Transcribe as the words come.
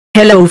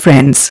Hello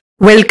friends,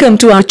 welcome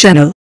to our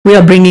channel. We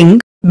are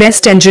bringing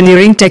best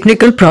engineering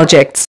technical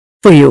projects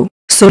for you.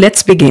 So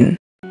let's begin.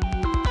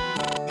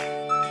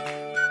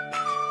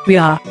 We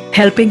are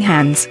helping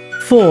hands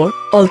for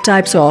all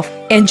types of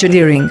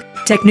engineering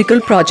technical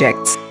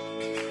projects.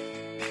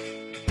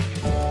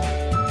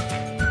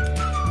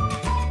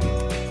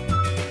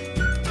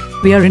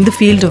 We are in the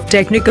field of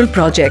technical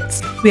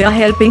projects. We are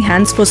helping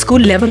hands for school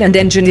level and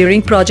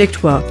engineering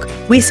project work.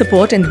 We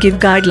support and give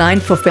guideline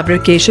for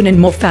fabrication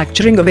and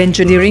manufacturing of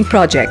engineering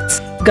projects,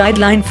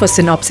 guideline for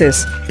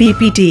synopsis,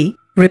 PPT,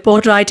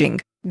 report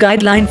writing,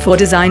 guideline for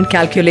design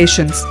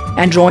calculations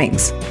and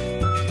drawings.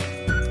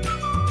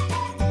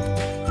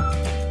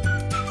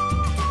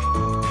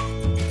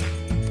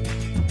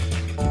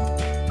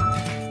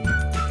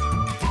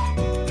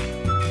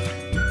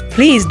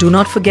 Please do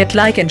not forget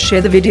like and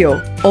share the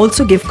video.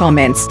 Also give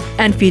comments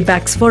and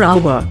feedbacks for our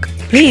work.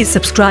 Please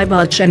subscribe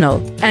our channel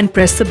and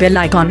press the bell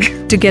icon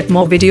to get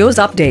more videos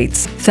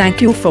updates.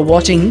 Thank you for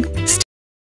watching.